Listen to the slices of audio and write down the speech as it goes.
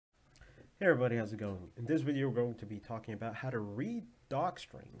Hey everybody, how's it going? In this video we're going to be talking about how to read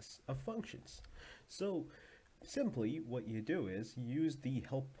docstrings of functions. So simply what you do is you use the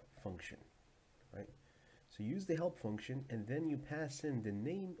help function, right? So use the help function and then you pass in the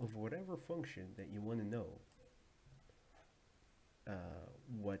name of whatever function that you want to know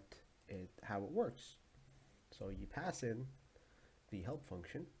how it works. So you pass in the help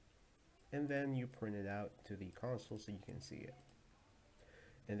function and then you print it out to the console so you can see it.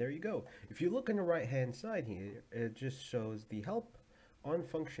 And there you go. If you look on the right hand side here, it just shows the help on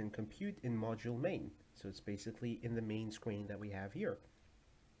function compute in module main. So it's basically in the main screen that we have here,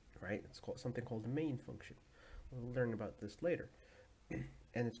 right? It's called something called the main function. We'll learn about this later.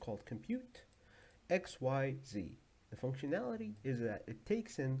 And it's called compute XYZ. The functionality is that it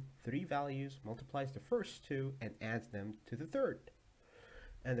takes in 3 values, multiplies the first 2, and adds them to the third.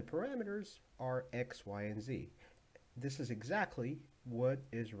 And the parameters are X, Y, and Z. This is exactly what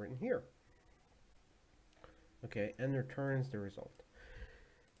is written here. Okay, and returns the result.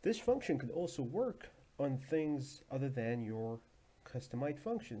 This function could also work on things other than your customized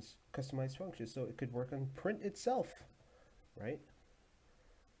functions. So it could work on print itself, right?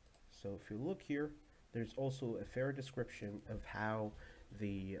 So if you look here, there's also a fair description of how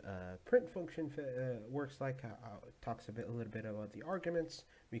the print function works. Like it talks a little bit about the arguments.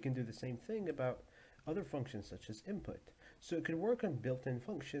 We can do the same thing about other functions such as input. So it could work on built-in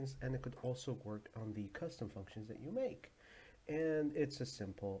functions, and it could also work on the custom functions that you make. And it's as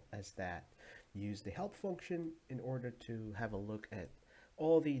simple as that. Use the help function in order to have a look at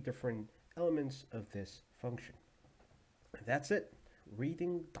all the different elements of this function. That's it.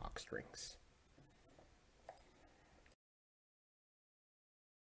 Reading docstrings.